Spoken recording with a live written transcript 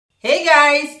Hey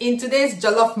guys, in today's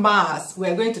Jollof Mass,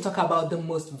 we're going to talk about the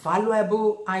most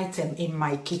valuable item in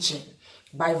my kitchen.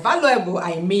 By valuable,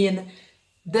 I mean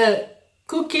the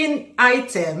cooking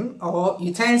item or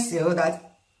utensil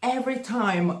that every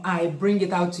time I bring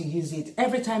it out to use it,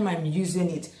 every time I'm using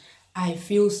it, I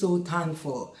feel so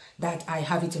thankful that I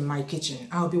have it in my kitchen.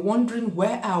 I'll be wondering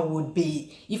where I would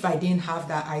be if I didn't have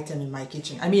that item in my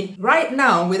kitchen. I mean, right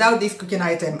now, without this cooking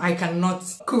item, I cannot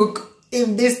cook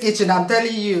in this kitchen. I'm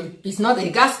telling you, it's not a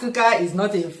gas cooker, it's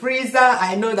not a freezer.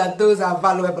 I know that those are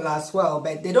valuable as well,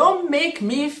 but they don't make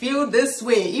me feel this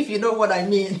way, if you know what I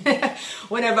mean,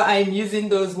 whenever I'm using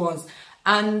those ones.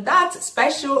 And that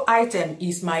special item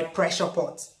is my pressure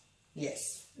pot.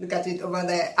 Yes, look at it over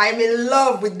there. I'm in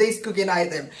love with this cooking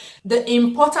item. The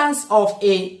importance of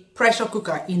a pressure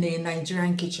cooker in a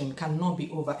Nigerian kitchen cannot be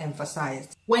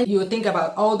overemphasized. When you think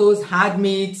about all those hard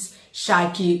meats,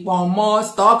 shaki, pomo,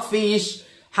 stockfish,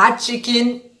 hard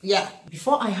chicken. Yeah,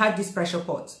 before I had this pressure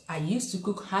pot, I used to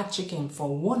cook hard chicken for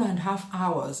 1.5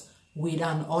 hours with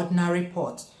an ordinary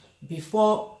pot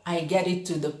before I get it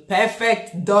to the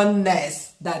perfect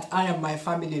doneness that I and my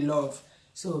family love.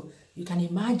 So you can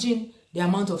imagine the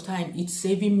amount of time it's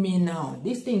saving me now.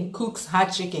 This thing cooks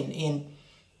hard chicken in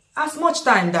as much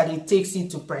time that it takes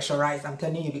it to pressurize, I'm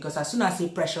telling you, because as soon as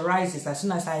it pressurizes, as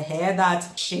soon as I hear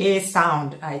that shea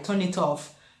sound, I turn it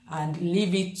off and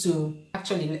leave it to,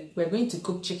 actually, we're going to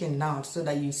cook chicken now so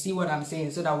that you see what I'm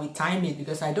saying, so that we time it,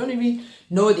 because I don't even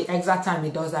know the exact time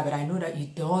it does that, but I know that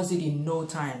it does it in no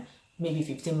time, maybe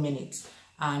 15 minutes.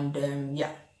 And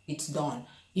yeah, it's done.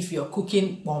 If you're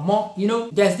cooking pomo, you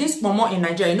know, there's this pomo in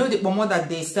Nigeria. You know the pomo that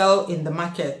they sell in the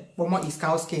market? Pomo is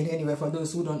cow skin anyway, for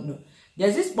those who don't know.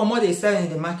 There's this pomo they sell in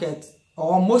the market,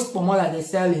 or most pomo that they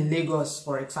sell in Lagos,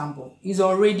 for example, is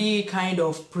already kind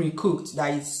of pre-cooked,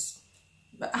 that is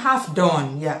half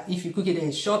done. Yeah, if you cook it in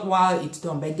a short while, it's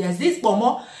done. But there's this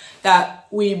pomo that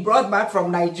we brought back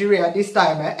from Nigeria this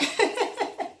time.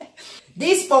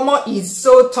 This pomo is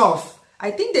so tough.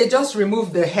 I think they just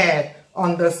removed the hair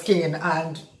on the skin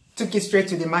and took it straight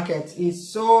to the market. It's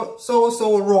so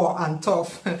raw and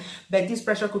tough. But this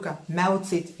pressure cooker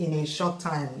melts it in a short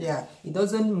time. Yeah, it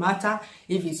doesn't matter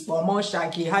if it's pomo,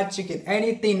 shaki, hard chicken,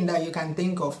 anything that you can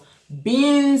think of.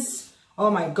 Beans,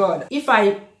 oh my god. If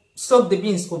I soak the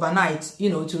beans overnight, you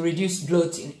know, to reduce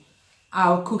bloating,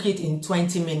 I'll cook it in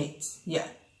 20 minutes. Yeah,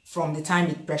 from the time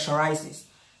it pressurizes.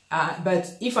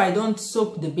 But if I don't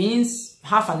soak the beans,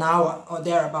 half an hour or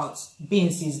thereabouts,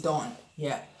 beans is done.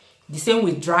 Yeah. The same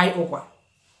with dry okra,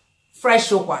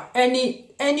 fresh okra, any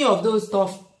of those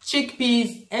tough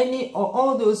chickpeas, any or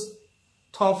all those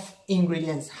tough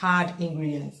ingredients, hard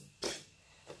ingredients.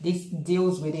 This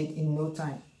deals with it in no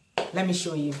time. Let me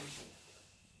show you.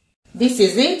 This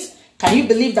is it. Can you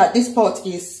believe that this pot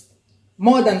is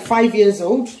more than 5 years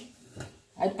old?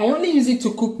 I only use it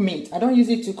to cook meat. I don't use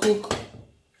it to cook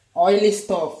oily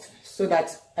stuff, so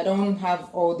that I don't have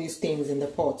all these things in the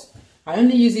pot. I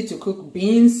only use it to cook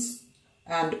beans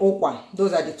and okra.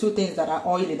 Those are the two things that are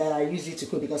oily that I use it to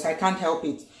cook, because I can't help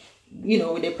it. You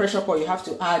know, with a pressure pot, you have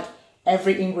to add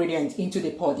every ingredient into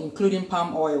the pot, including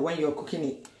palm oil when you're cooking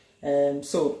it.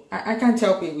 So I can't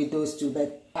help it with those two.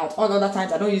 But at all other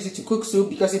times, I don't use it to cook soup,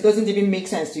 because it doesn't even make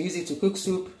sense to use it to cook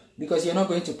soup, because you're not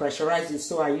going to pressurize it.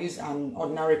 So I use an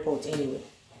ordinary pot anyway.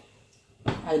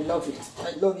 I love it.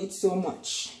 I love it so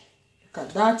much. Look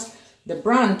at that. The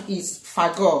brand is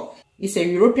Fagor. It's a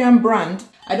European brand.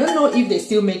 I don't know if they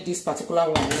still make this particular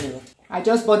one anyway. I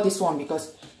just bought this one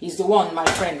because it's the one my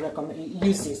friend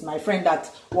uses. My friend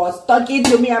that was talking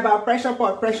to me about pressure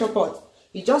pot.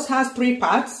 It just has 3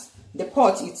 parts. The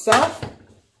pot itself,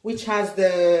 which has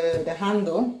the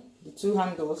handle, the 2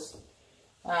 handles,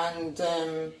 and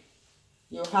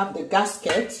you have the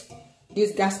gasket.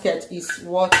 This gasket is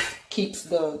what keeps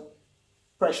the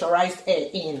pressurized air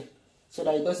in, so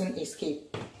that it doesn't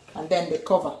escape. And then the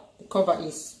cover. The cover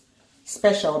is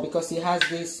special because it has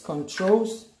these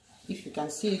controls. If you can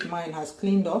see it, mine has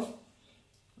cleaned off.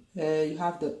 You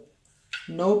have the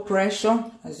no pressure,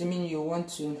 assuming you want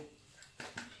to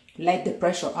let the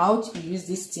pressure out. You use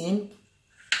this thing,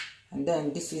 and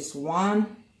then this is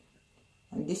 1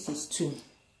 and this is 2.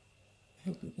 I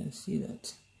hope you can see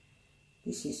that.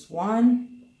 This is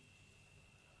 1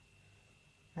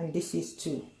 and this is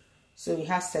 2. So it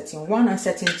has setting 1 and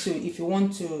setting 2 if you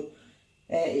want to.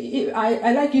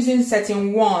 I like using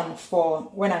setting 1 for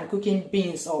when I'm cooking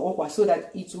beans or okra, so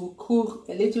that it will cook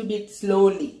a little bit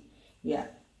slowly. Yeah,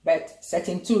 but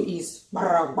setting 2 is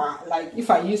like if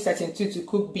I use setting 2 to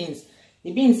cook beans,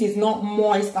 the beans is not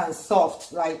moist and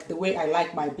soft like the way I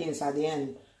like my beans at the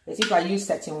end. But if I use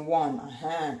setting 1,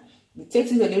 It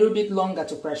takes it a little bit longer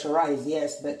to pressurize,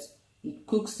 yes, but it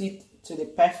cooks it to the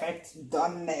perfect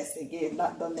doneness. Again,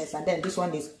 that doneness. And then this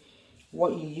one is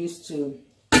what you use to,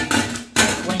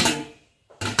 when you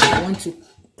want to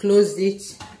close it.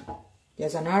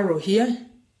 There's an arrow here.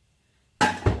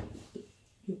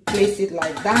 You place it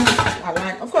like that,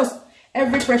 align. Of course,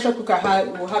 every pressure cooker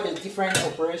will have a different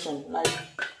operation,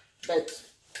 but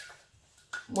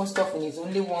most often it's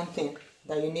only one thing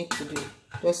that you need to do.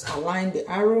 Just align the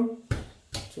arrow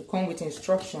to come with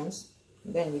instructions.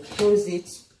 Then you close it,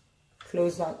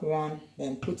 close that one,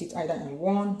 then put it either in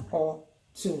 1 or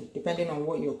 2, depending on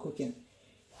what you're cooking.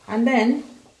 And then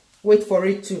wait for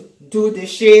it to do the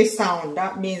shea sound.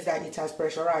 That means that it has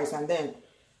pressurized. And then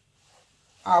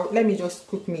let me just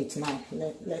cook meat now.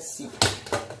 Let's see.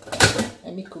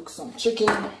 Let me cook some chicken.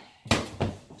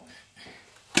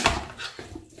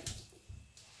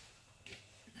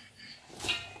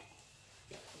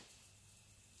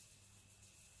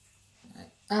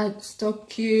 Add stock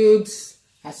cubes.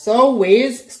 As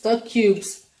always, stock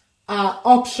cubes are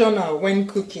optional when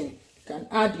cooking. You can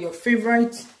add your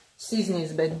favorite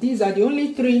seasonings, but these are the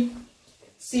only 3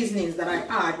 seasonings that I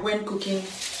add when cooking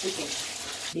chicken,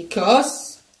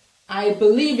 because I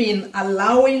believe in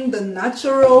allowing the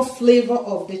natural flavor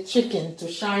of the chicken to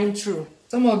shine through.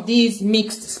 Some of these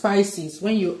mixed spices,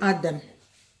 when you add them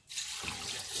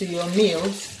to your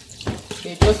meals,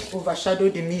 they just overshadow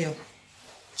the meal.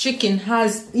 Chicken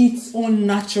has its own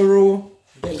natural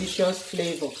delicious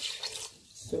flavor,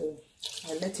 so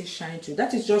I let it shine through.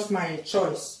 That is just my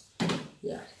choice.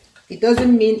 Yeah, it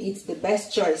doesn't mean it's the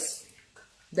best choice.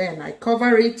 Then I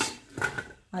cover it,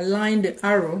 align the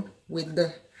arrow with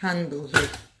the handle here,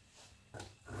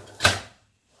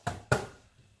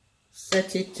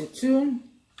 set it to 2,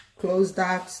 close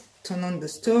that, turn on the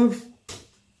stove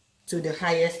to the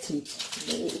highest heat.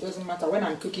 It doesn't matter when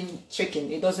I'm cooking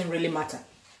chicken, it doesn't really matter.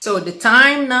 So the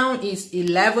time now is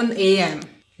 11 a.m.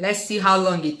 Let's see how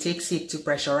long it takes it to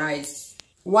pressurize.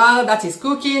 While that is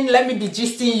cooking, let me be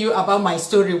gisting you about my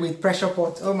story with pressure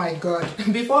pot. Oh my god.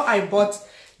 Before I bought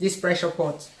this pressure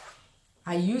pot,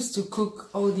 I used to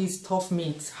cook all these tough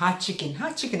meats, hard chicken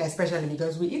especially,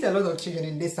 because we eat a lot of chicken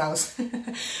in this house.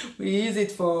 We use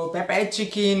it for pepper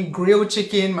chicken, grilled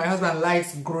chicken. My husband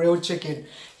likes grilled chicken.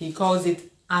 He calls it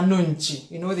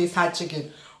anunchi. You know, this hard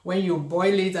chicken. When you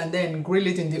boil it and then grill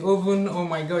it in the oven, oh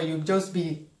my god, you'll just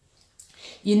be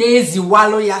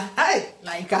ziwalo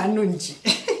like anunchi.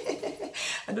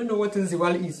 I don't know what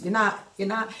ziwalo is.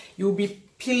 You'll be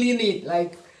peeling it,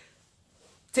 like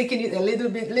taking it a little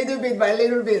bit by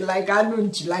little bit, like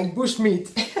anunchi, like bushmeat.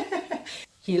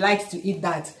 He likes to eat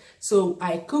that. So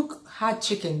I cook hard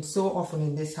chicken so often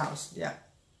in this house. Yeah.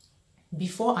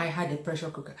 Before I had a pressure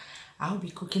cooker, I'll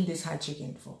be cooking this hard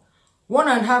chicken for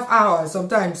 1.5 hours,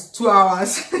 sometimes 2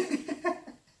 hours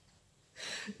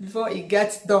before it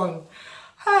gets done.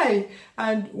 Hi,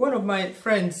 and one of my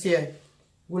friends here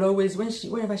will always,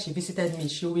 whenever she visited me,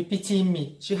 she'll be pitying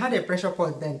me. She had a pressure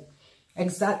pot then.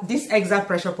 This exact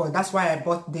pressure pot, that's why I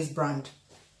bought this brand.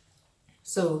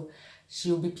 So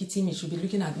she'll be pitying me, she'll be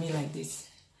looking at me like this.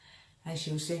 And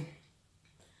she'll say,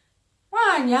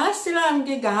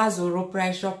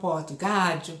 pressure pot,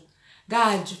 gaju.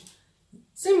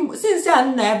 Since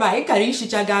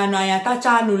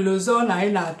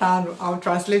I'll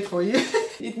translate for you.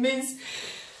 It means,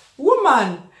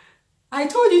 woman, I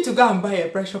told you to go and buy a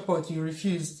pressure pot, you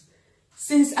refused.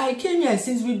 Since I came here,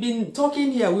 since we've been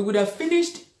talking here, we would have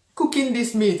finished cooking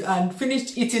this meat and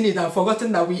finished eating it and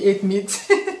forgotten that we ate meat.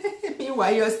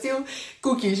 Meanwhile, you're still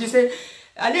cooking. She said,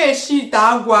 something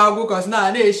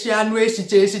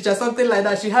like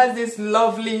that. She has this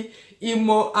lovely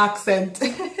Imo accent.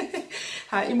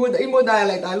 Her Imo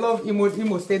dialect. I love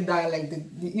Imo State dialect,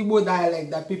 the Imo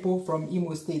dialect that people from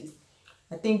Imo State,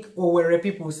 I think Owerri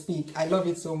people speak. I love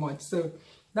it so much. So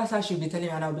that's how she'll be telling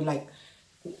me, and I'll be like,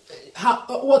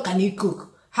 what can you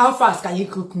cook? How fast can you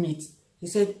cook meat? He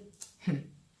said,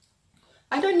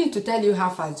 I don't need to tell you how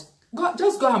fast.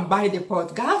 Just go and buy the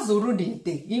pot.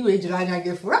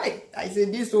 Right? I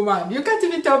said, this woman, you can't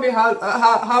even tell me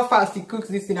how fast he cooks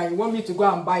this thing, and you want me to go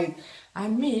and buy it.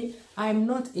 And me, I'm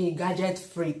not a gadget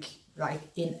freak, like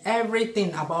in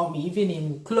everything about me, even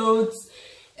in clothes,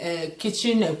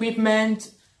 kitchen equipment,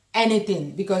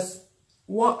 anything. Because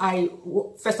what I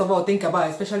first of all think about,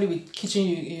 especially with kitchen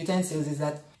utensils,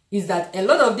 is that a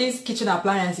lot of these kitchen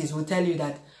appliances will tell you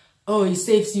that, oh, it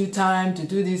saves you time to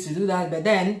do this, to do that, but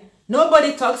then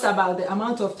nobody talks about the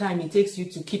amount of time it takes you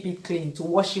to keep it clean, to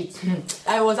wash it.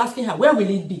 I was asking her, where will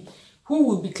it be? Who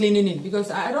will be cleaning it? Because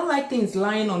I don't like things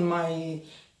lying on my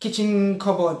kitchen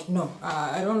cupboard. No,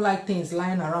 I don't like things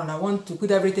lying around. I want to put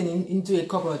everything into a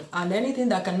cupboard, and anything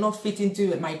that cannot fit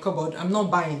into my cupboard, I'm not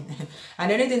buying.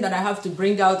 And anything that I have to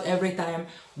bring out every time,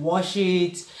 wash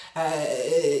it,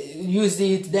 use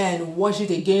it, then wash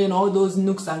it again, all those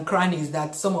nooks and crannies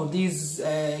that some of these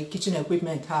kitchen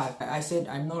equipment have. I said,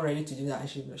 I'm not ready to do that.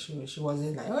 She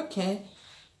wasn't like, okay.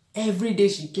 Every day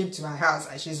she came to my house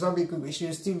and she saw me cook, she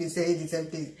would still be saying the same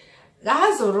thing.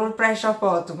 That's a real pressure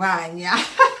pot, man, yeah.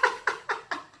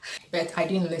 But I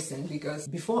didn't listen, because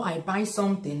before I buy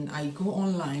something, I go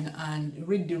online and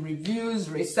read the reviews,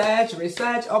 research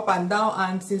up and down,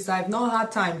 and since I've not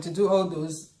had time to do all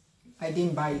those, I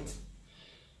didn't buy it.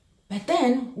 But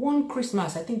then one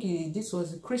Christmas, I think this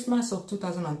was Christmas of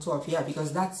 2012, yeah,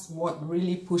 because that's what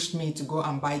really pushed me to go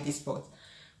and buy this pot.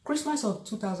 Christmas of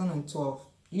 2012,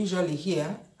 usually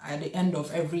here, at the end of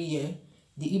every year,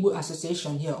 the Igbo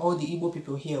association here, all the Igbo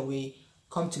people here, we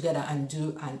come together and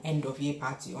do an end of year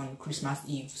party on Christmas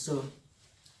Eve. So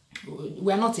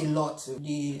we're not a lot.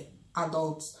 The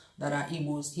adults that are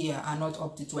Igbos here are not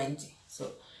up to 20.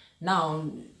 So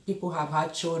now people have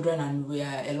had children and we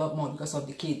are a lot more because of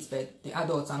the kids, but the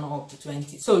adults are not up to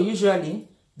 20. So usually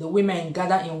the women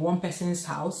gather in one person's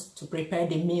house to prepare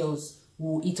the meals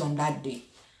we'll eat on that day.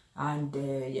 And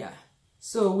yeah.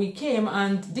 So we came,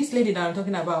 and this lady that I'm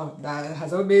talking about, that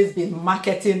has always been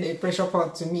marketing a pressure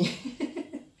pot to me,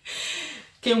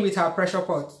 came with her pressure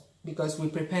pot, because we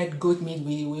prepared goat meat.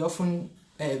 We often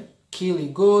kill a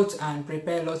goat and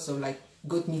prepare lots of like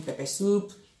goat meat pepper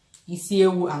soup,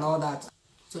 isiewu and all that.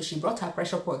 So she brought her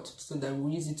pressure pot so that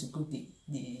we'll use it to cook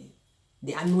the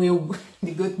anwewu,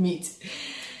 the goat meat.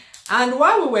 And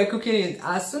while we were cooking it,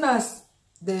 as soon as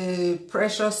the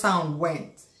pressure sound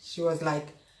went, she was like,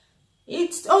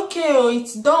 it's okay,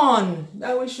 it's done,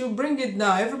 that we should bring it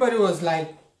now. Everybody was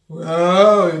like,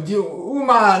 whoa,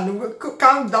 woman,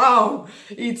 calm down.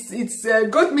 It's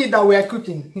goat meat that we are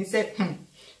cooking. He said,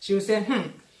 She would say,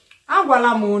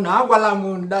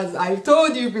 agwalamun, that's, I've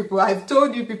told you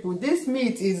people, this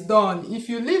meat is done. If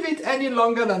you leave it any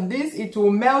longer than this, it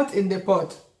will melt in the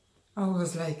pot. I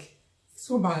was like, this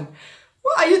woman,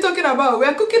 what are you talking about? We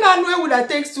are cooking anwewu that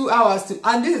takes 2 hours to,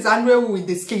 and this is anwewu with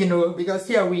the skin, you know, because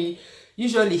here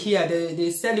usually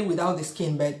they sell it without the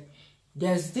skin, but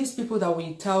there's these people that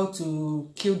we tell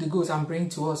to kill the goats and bring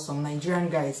to us, some Nigerian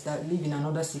guys that live in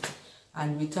another city,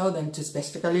 and we tell them to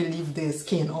specifically leave the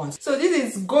skin on. So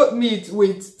this is goat meat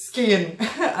with skin,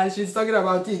 and she's talking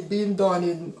about it being done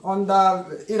in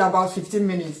about 15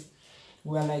 minutes.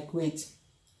 We're like, wait,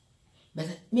 but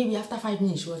maybe after 5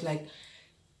 minutes, she was like,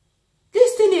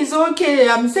 this thing is okay,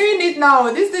 I'm saying it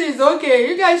now, this thing is okay,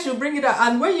 you guys should bring it out.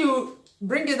 And when you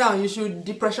bring it down, you should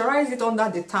depressurize it under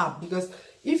the tap, because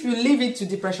if you leave it to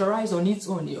depressurize on its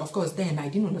own, of course, then I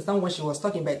didn't understand what she was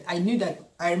talking about. I knew that,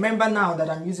 I remember now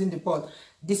that I'm using the pot,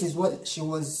 this is what she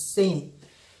was saying.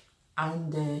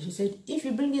 And she said, if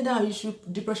you bring it down, you should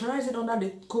depressurize it under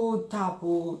the cold tap,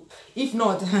 or if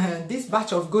not, this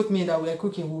batch of goat meat that we're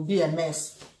cooking will be a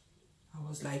mess. I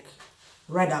was like,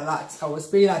 red alert. I was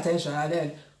paying attention, and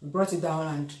then we brought it down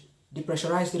and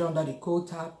depressurized it under the cold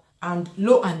tap. And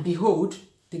lo and behold,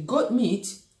 the goat meat,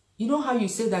 you know how you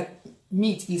say that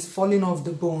meat is falling off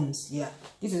the bones? Yeah,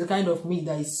 this is the kind of meat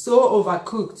that is so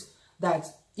overcooked that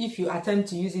if you attempt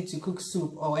to use it to cook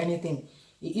soup or anything,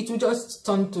 it will just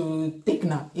turn to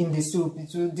thickener in the soup.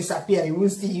 It will disappear. You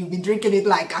won't see. You'll be drinking it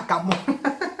like akamo.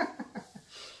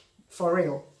 For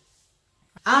real.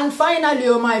 And finally,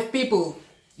 oh my people,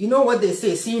 you know what they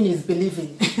say, seeing is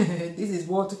believing. This is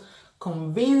what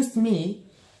convinced me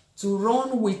to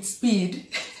run with speed,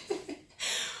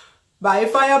 by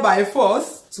fire, by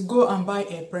force, to go and buy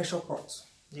a pressure pot.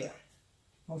 Yeah.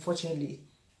 Unfortunately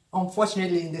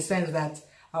in the sense that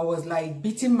I was like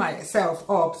beating myself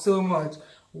up so much.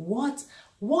 What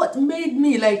made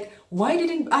me, like, why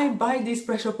didn't I buy this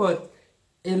pressure pot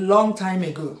a long time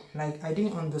ago? Like, I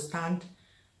didn't understand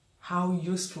how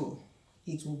useful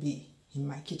it will be in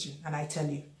my kitchen. And I tell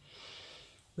you,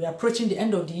 we're approaching the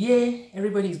end of the year.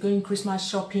 Everybody is going Christmas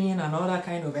shopping and all that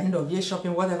kind of end of year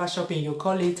shopping, whatever shopping you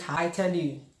call it. I tell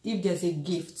you, if there's a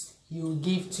gift you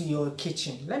give to your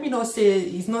kitchen, let me not say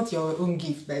it's not your own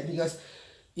gift, but because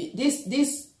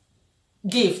this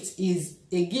gift is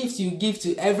a gift you give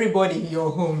to everybody in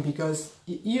your home, because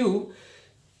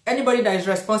anybody that is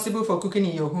responsible for cooking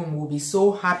in your home will be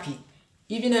so happy.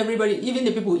 Even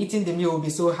the people eating the meal will be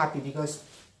so happy, because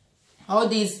all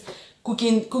these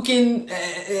cooking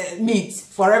meat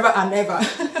forever and ever.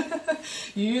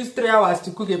 You use 3 hours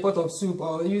to cook a pot of soup,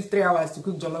 or use 3 hours to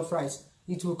cook jollof rice.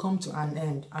 It will come to an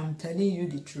end. I'm telling you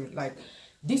the truth. Like,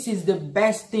 this is the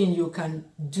best thing you can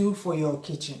do for your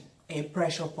kitchen. a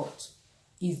pressure pot.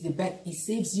 Is the best. It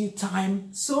saves you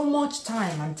time, so much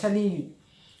time, I'm telling you.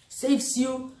 Saves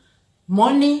you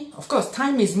money. Of course,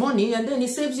 time is money, and then it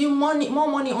saves you money, more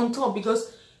money on top,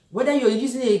 because whether you're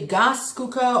using a gas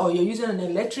cooker or you're using an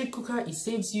electric cooker, it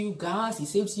saves you gas, it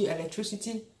saves you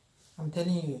electricity. I'm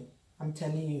telling you. I'm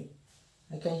telling you.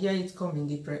 I can hear it coming.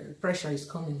 The pressure is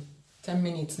coming. 10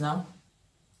 minutes now.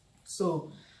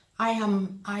 So I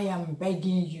am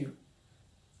begging you.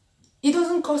 It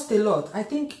doesn't cost a lot. I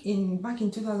think back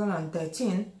in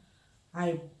 2013,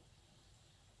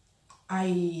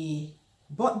 I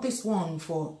bought this one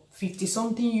for 50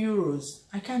 something euros.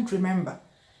 I can't remember,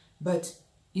 but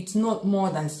it's not more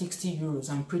than 60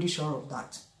 euros. I'm pretty sure of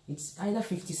that. It's either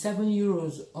 57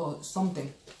 euros or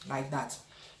something like that.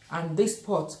 And this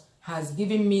pot has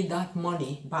given me that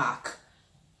money back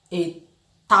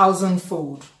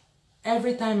 1,000-fold.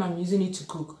 Every time I'm using it to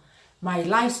cook, my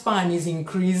lifespan is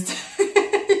increased.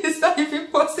 It's not even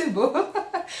possible.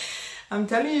 I'm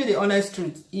telling you the honest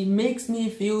truth. It makes me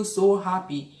feel so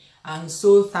happy and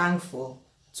so thankful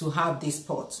to have this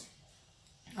pot.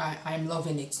 I'm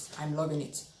loving it. I'm loving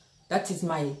it. That is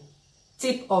my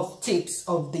tip of tips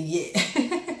of the year.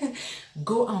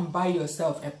 Go and buy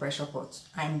yourself a pressure pot.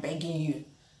 I'm begging you.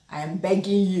 I am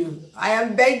begging you. I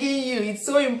am begging you. It's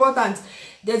so important.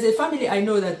 There's a family I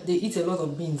know that they eat a lot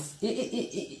of beans.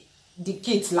 The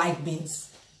kids like beans.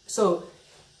 So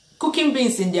cooking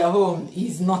beans in their home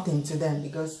is nothing to them,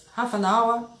 because half an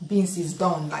hour, beans is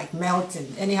done, like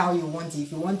melting. Anyhow you want it.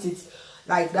 If you want it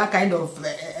like that kind of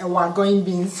wagon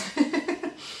beans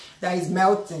that is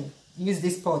melting, use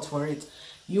this pot for it.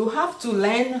 You have to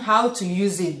learn how to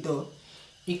use it though.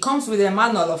 It comes with a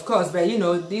manual, of course, but you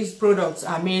know, these products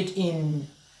are made in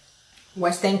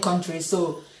Western countries,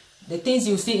 so the things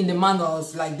you see in the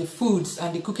manuals, like the foods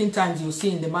and the cooking times you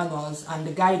see in the manuals and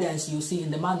the guidance you see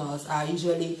in the manuals, are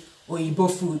usually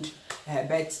Oyibo food.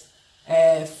 But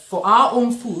for our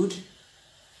own food,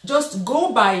 just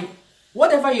go by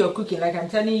whatever you're cooking. Like I'm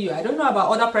telling you, I don't know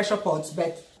about other pressure pots,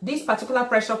 but this particular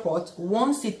pressure pot,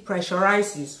 once it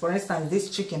pressurizes, for instance, this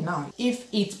chicken now, if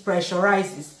it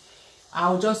pressurizes,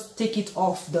 I'll just take it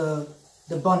off the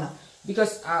burner,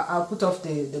 because I'll put off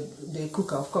the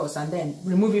cooker, of course, and then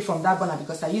remove it from that burner,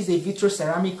 because I use a vitro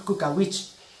ceramic cooker which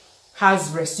has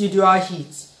residual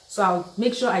heat. So I'll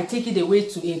make sure I take it away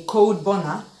to a cold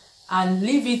burner and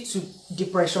leave it to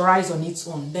depressurize on its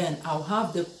own. Then I'll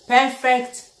have the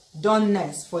perfect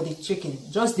doneness for the chicken,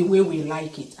 just the way we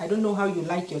like it. I don't know how you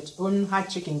like your own hot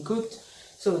chicken cooked.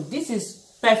 So this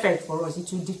is perfect for us.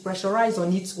 It will depressurize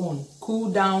on its own, cool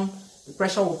down, the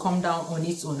pressure will come down on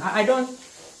its own. I don't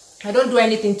do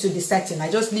anything to the setting. I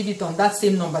just leave it on that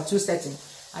same number 2 setting,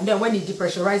 and then when it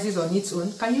depressurizes on its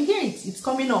own, can you hear it? It's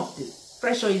coming up. The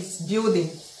pressure is building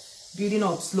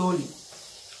up slowly.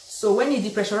 So when it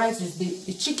depressurizes,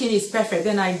 the chicken is perfect.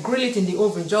 Then I grill it in the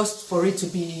oven just for it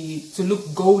to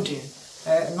look golden,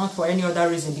 not for any other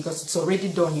reason, because it's already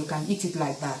done. You can eat it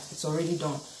like that. It's already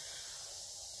done.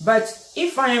 But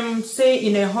if I am, say,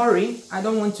 in a hurry, I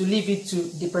don't want to leave it to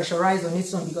depressurize on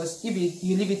its own, because if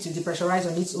you leave it to depressurize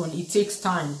on its own, it takes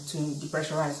time to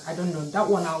depressurize. I don't know. That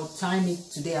one, I'll time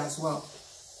it today as well.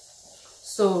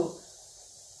 So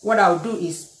what I'll do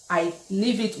is I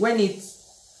leave it, when it's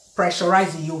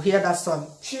pressurizing, you'll hear that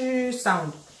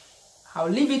sound. I'll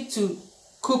leave it to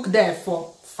cook there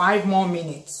for 5 more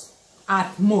minutes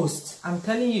at most. I'm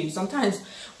telling you, sometimes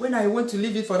when I want to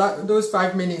leave it for those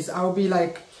 5 minutes, I'll be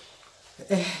like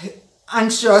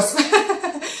anxious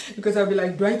because I'll be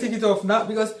like, do I take it off now?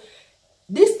 Because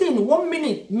this thing, 1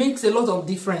 minute makes a lot of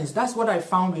difference. That's what I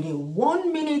found with it.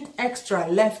 1 minute extra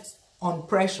left on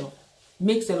pressure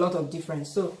makes a lot of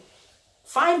difference. So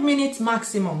 5 minutes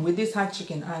maximum with this hot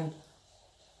chicken, and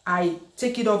I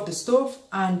take it off the stove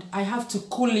and I have to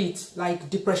cool it,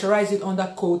 like depressurize it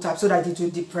under cold tap so that it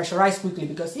will depressurize quickly.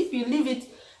 Because if you leave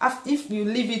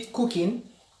it cooking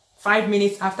 5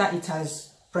 minutes after it has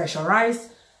pressurized,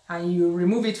 and you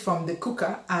remove it from the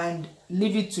cooker and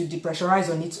leave it to depressurize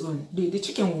on its own, the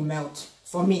chicken will melt.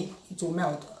 For me, it will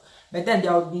melt. But then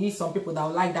there will be some people that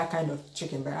will like that kind of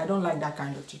chicken, but I don't like that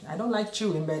kind of chicken. I don't like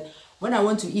chewing, but when I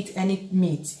want to eat any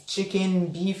meat, chicken,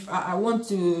 beef, I want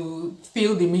to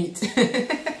feel the meat.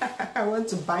 I want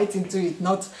to bite into it,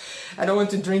 I don't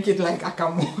want to drink it like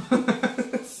akamu.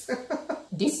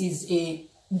 This is a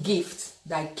gift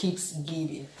that keeps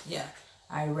giving. Yeah,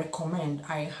 I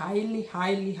highly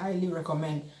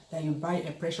recommend that you buy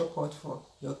a pressure pot for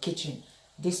your kitchen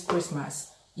this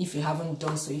Christmas, if you haven't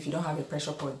done so, if you don't have a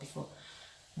pressure pot before.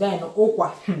 Then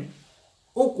okwa.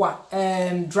 Okwa,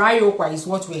 dry okwa is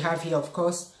what we have here, of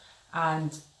course.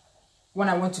 And when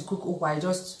I want to cook okwa, I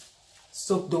just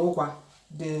soak the okwa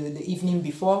the evening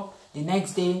before. The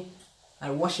next day,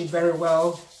 I wash it very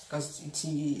well because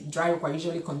dry okwa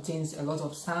usually contains a lot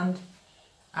of sand,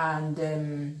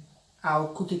 and I'll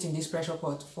cook it in this pressure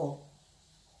pot for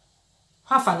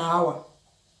half an hour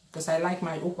because I like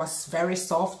my okwas very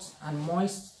soft and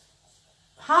moist.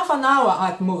 Half an hour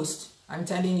at most, I'm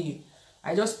telling you.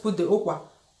 I just put the okwa,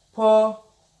 pour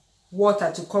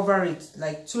water to cover it,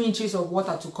 like 2 inches of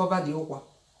water to cover the okwa,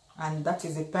 and that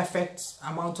is the perfect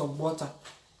amount of water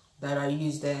that I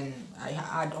use. Then I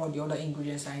add all the other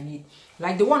ingredients I need,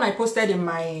 like the one I posted in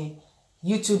my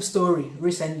YouTube story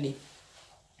recently.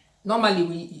 Normally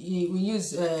we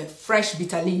use fresh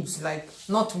bitter leaves, like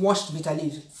not washed bitter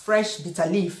leaves, fresh bitter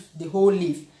leaf, the whole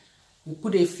leaf. We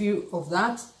put a few of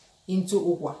that into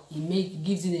okwa. It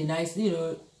gives it a nice,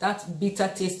 that bitter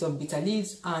taste of bitter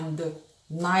leaves and the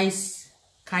nice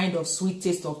kind of sweet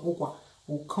taste of okwa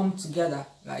will come together,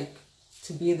 like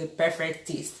to be the perfect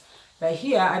taste. But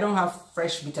here I don't have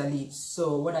fresh bitter leaves,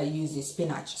 so what I use is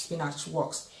spinach. Spinach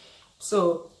works.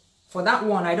 So for that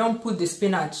one, I don't put the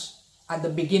spinach at the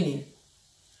beginning.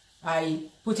 I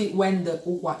put it when the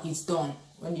okwa is done.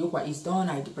 When the okwa is done,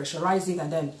 I depressurize it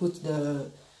and then put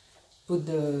a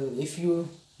few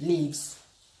leaves,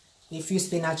 a few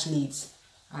spinach leaves,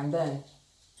 and then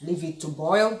leave it to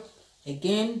boil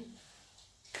again,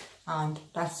 and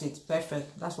that's it.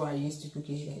 Perfect. That's what I used to cook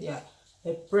it here. Yeah,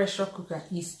 a pressure cooker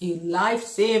is a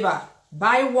lifesaver.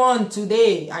 Buy one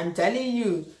today. I'm telling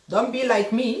you. Don't be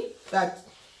like me that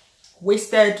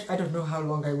wasted, I don't know how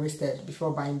long I wasted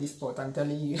before buying this pot, I'm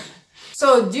telling you.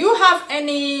 So do you have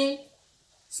any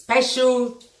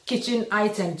special kitchen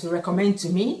item to recommend to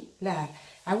me? Like,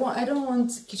 I don't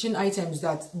want kitchen items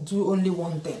that do only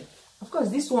one thing. Of course,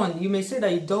 this one, you may say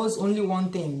that it does only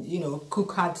one thing,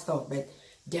 cook hard stuff, but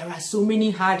there are so many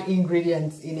hard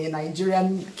ingredients in a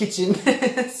Nigerian kitchen.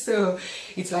 So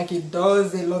it's like it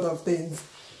does a lot of things.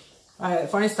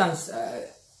 For instance,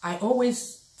 I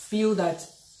always feel that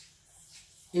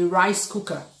a rice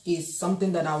cooker is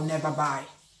something that I'll never buy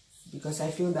because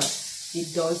I feel that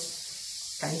it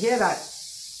does. Can you hear that?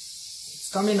 It's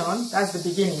coming on. That's the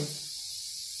beginning.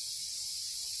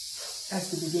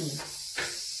 That's the beginning.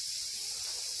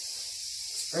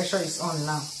 Pressure is on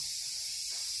now.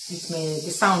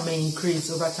 The sound may increase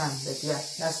over time, but yeah,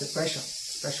 that's the pressure.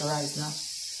 It's pressurized now.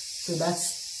 So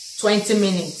that's 20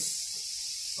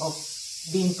 minutes of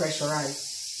being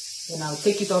pressurized. Then I'll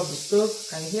take it off the stove.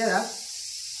 Can you hear that?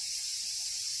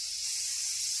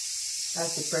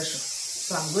 That's the pressure.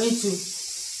 So I'm going to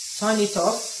turn it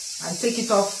off and take it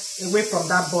off away from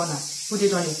that burner. Put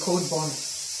it on a cold burner.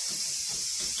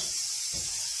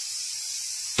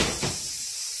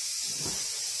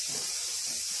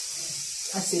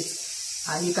 That's it.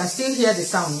 And you can still hear the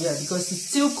sound here because it's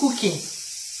still cooking.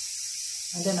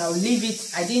 And then I'll leave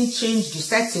it. I didn't change the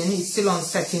setting. It's still on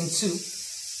setting 2.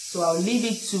 So I'll leave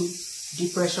it to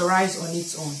depressurize on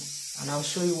its own. And I'll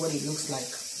show you what it looks like.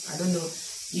 I don't know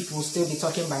if we'll still be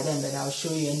talking by then, but I'll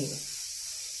show you anyway.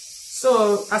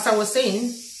 So, as I was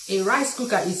saying, a rice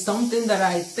cooker is something that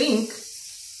I think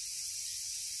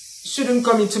shouldn't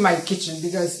come into my kitchen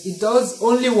because it does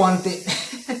only one thing.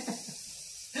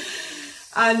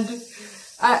 And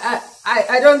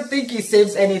I don't think it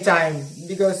saves any time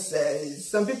because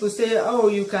some people say, oh,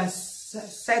 you can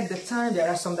set the time. There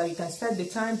are some that you can set the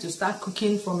time to start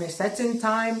cooking from a certain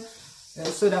time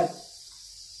so that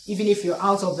even if you're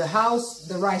out of the house,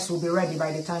 the rice will be ready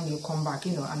by the time you come back,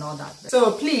 and all that.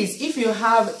 So please, if you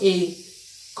have a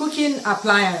cooking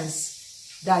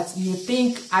appliance that you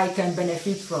think I can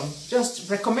benefit from, just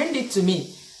recommend it to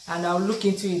me and I'll look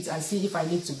into it and see if I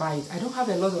need to buy it. I don't have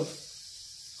a lot of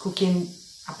cooking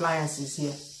appliances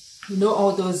here.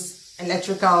 All those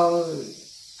electrical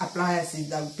appliances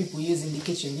that people use in the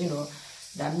kitchen,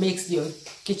 that makes your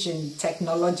kitchen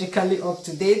technologically up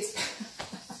to date.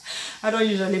 I don't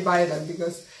usually buy them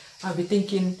because I'll be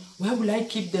thinking, where will I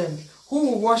keep them?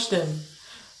 Who will wash them?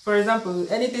 For example,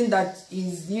 anything that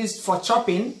is used for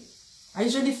chopping, I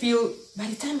usually feel by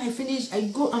the time I finish, I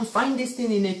go and find this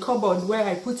thing in a cupboard where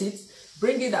I put it,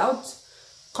 bring it out,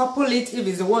 couple it if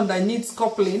it's the one that needs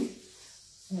coupling,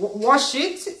 wash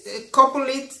it, couple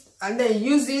it, and then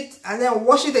use it, and then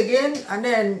wash it again, and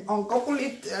then uncouple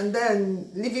it, and then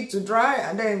leave it to dry,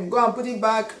 and then go and put it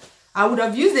back. I would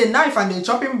have used a knife and a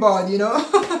chopping board,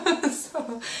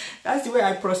 So that's the way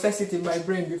I process it in my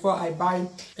brain before I buy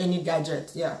any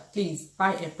gadget. Yeah, please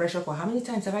buy a pressure cooker. How many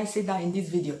times have I said that in this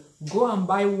video? Go and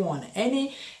buy one.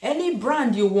 Any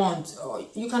brand you want. Or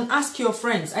you can ask your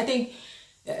friends. I think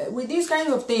with these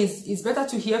kinds of things, it's better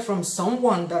to hear from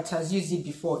someone that has used it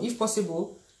before. If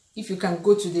possible, if you can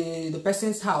go to the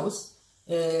person's house,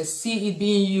 see it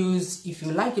being used if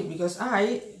you like it, because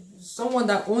someone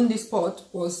that owned this pot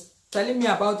was telling me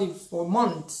about it for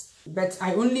months, but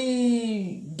I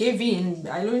only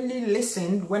I only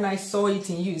listened when I saw it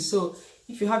in use. So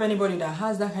if you have anybody that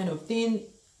has that kind of thing,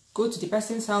 go to the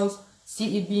person's house,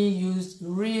 see it being used,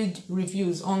 read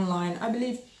reviews online. I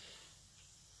believe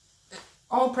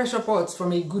all pressure pots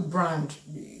from a good brand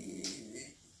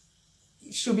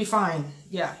should be fine.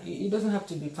 Yeah, it doesn't have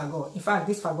to be Fagor. In fact,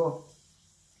 this Fagor,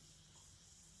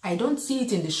 I don't see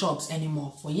it in the shops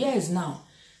anymore for years now,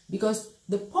 because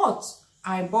the pot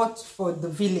I bought for the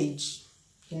village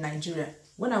in Nigeria,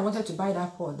 when I wanted to buy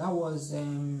that pot, that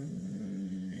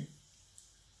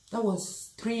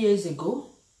was 3 years ago.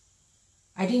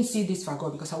 I didn't see this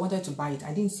Fagor because I wanted to buy it.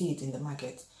 I didn't see it in the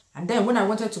market. And then when I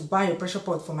wanted to buy a pressure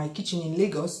pot for my kitchen in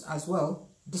Lagos as well,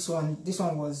 this one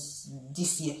was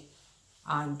this year,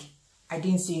 and I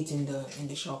didn't see it in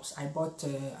the shops. I bought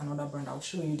another brand. I'll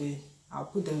show you I'll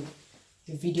put the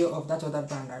video of that other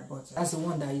brand I bought. That's the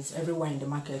one that is everywhere in the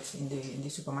market, in the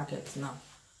supermarkets now.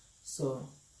 So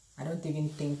I don't even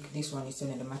think this one is still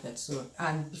in the market. So,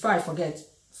 and before I forget,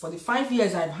 for the 5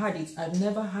 years I've had it, I've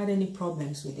never had any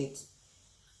problems with it.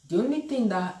 The only thing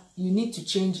that you need to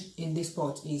change in this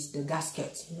pot is the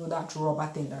gasket. You know, that rubber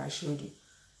thing that I showed you.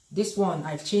 This one,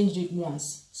 I've changed it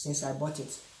once since I bought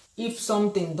it. If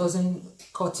something doesn't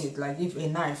cut it, like if a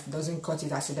knife doesn't cut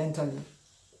it accidentally,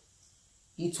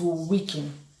 it will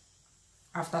weaken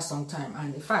after some time.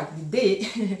 And in fact, the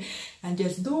day, and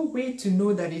there's no way to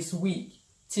know that it's weak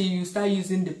till you start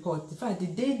using the pot. In fact, the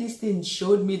day this thing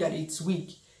showed me that it's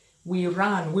weak, we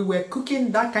were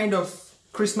cooking that kind of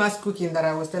Christmas cooking that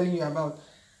I was telling you about,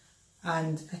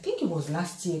 and I think it was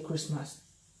last year Christmas.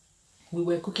 We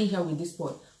were cooking here with this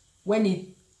pot. When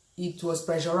it was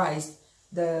pressurized,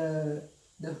 the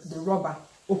rubber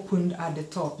opened at the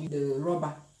top. The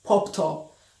rubber popped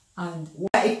up, and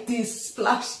white is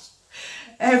splashed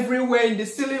everywhere in the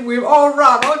ceiling. We all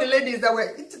ran. All the ladies that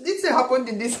were, this happened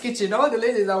in this kitchen. All the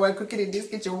ladies that were cooking in this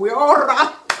kitchen, we all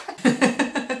ran.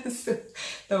 So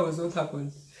that was what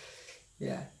happened.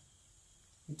 Yeah.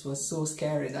 It was so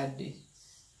scary that day.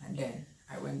 And then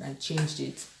I went and changed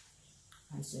it.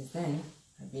 And since then,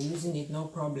 I've been using it, no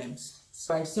problems.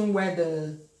 So I've seen where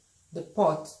the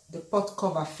pot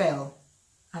cover fell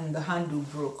and the handle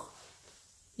broke.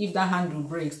 If that handle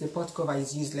breaks, the pot cover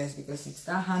is useless, because it's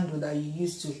that handle that you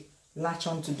use to latch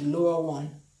onto the lower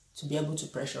one to be able to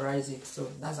pressurize it. So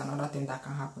that's another thing that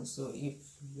can happen. So if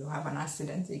you have an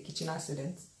accident, a kitchen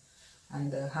accident,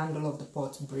 and the handle of the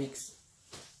pot breaks,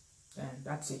 then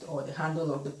that's it. Or the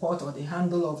handle of the pot, or the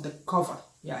handle of the cover,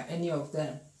 yeah, any of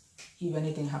them, if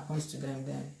anything happens to them,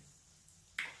 then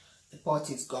the pot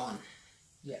is gone.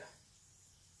 Yeah.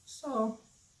 So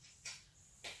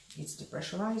it's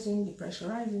depressurizing.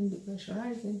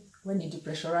 When it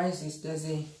depressurizes, there's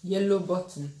a yellow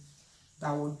button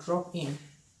that will drop in.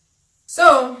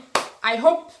 So I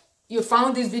hope you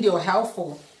found this video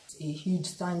helpful. It's a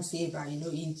huge time saver, you know,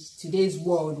 in today's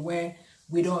world where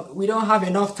we don't have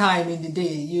enough time in the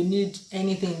day. You need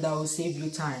anything that will save you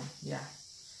time. Yeah.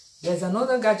 There's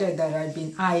another gadget that I've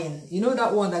been eyeing. You know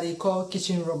that one that they call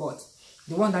kitchen robot?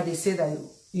 The one that they say that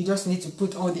you just need to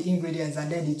put all the ingredients and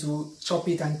then it will chop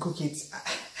it and cook it.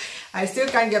 I still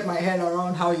can't get my head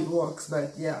around how it works,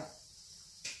 but yeah.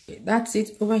 That's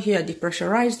it over here,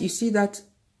 depressurized. You see that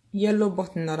yellow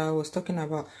button that I was talking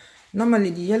about?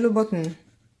 Normally the yellow button,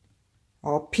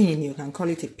 or pin, you can call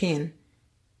it a pin,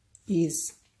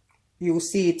 is, you will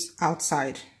see it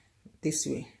outside this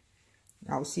way.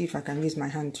 I'll see if I can use my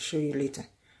hand to show you later.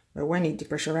 But when it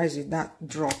depressurizes, that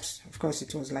drops. Of course,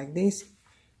 it was like this,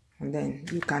 and then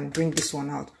you can bring this one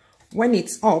out. When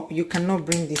it's up, you cannot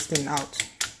bring this thing out.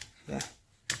 Yeah,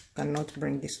 cannot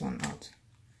bring this one out.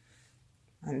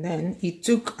 And then it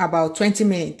took about 20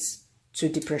 minutes to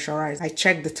depressurize. I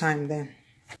checked the time then.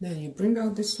 Then you bring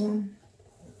out this one,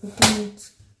 open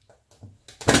it,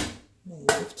 then you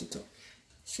lift it up.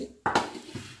 See,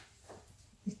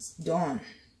 it's done.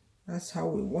 That's how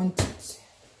we want it.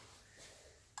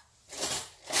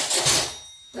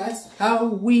 That's how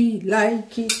we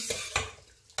like it.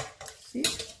 See?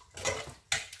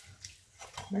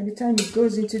 By the time it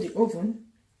goes into the oven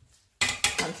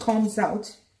and comes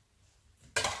out,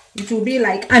 it will be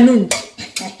like anunch.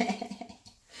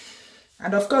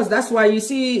 And of course, that's why you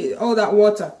see all that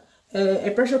water.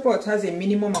 A pressure pot has a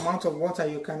minimum amount of water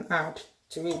you can add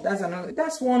to it.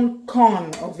 That's one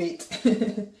con of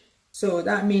it. So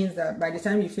that means that by the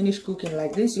time you finish cooking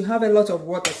like this, you have a lot of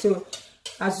water. So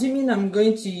assuming I'm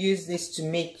going to use this to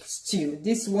make stew,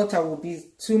 this water will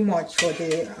be too much for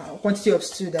the quantity of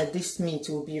stew that this meat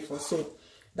will be for. So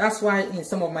That's why in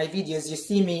some of my videos you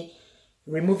see me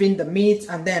removing the meat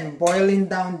and then boiling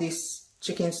down this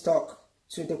chicken stock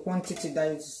to the quantity that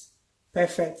is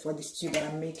perfect for the stew that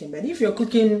I'm making. But if you're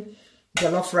cooking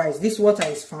jollof rice, this water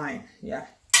is fine. Yeah,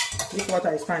 this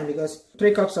water is fine, because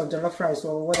 3 cups of jollof rice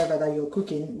or whatever that you're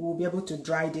cooking will be able to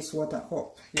dry this water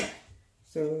up. Yeah,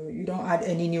 so you don't add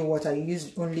any new water, you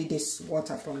use only this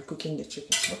water from cooking the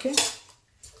chicken. Okay,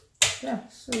 yeah,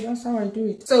 so that's how I do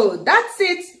it. So that's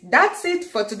it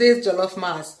for today's jollof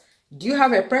mass. Do you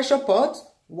have a pressure pot?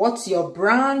 What's your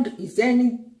brand? Is there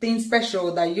anything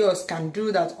special that yours can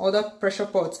do that other pressure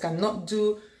pots cannot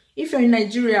do? If you're in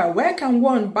Nigeria, where can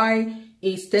one buy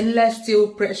a stainless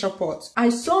steel pressure pot? I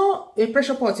saw a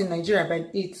pressure pot in Nigeria, but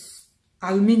it's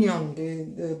aluminium.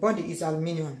 The body is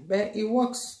aluminium, but it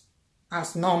works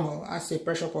as normal as a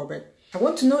pressure pot. But I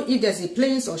want to know if there's a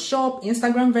place or shop,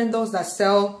 Instagram vendors that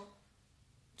sell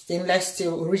stainless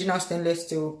steel, original stainless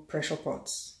steel pressure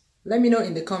pots. Let me know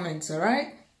in the comments,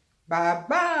 alright? Bye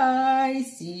bye.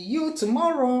 See you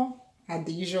tomorrow at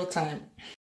the usual time.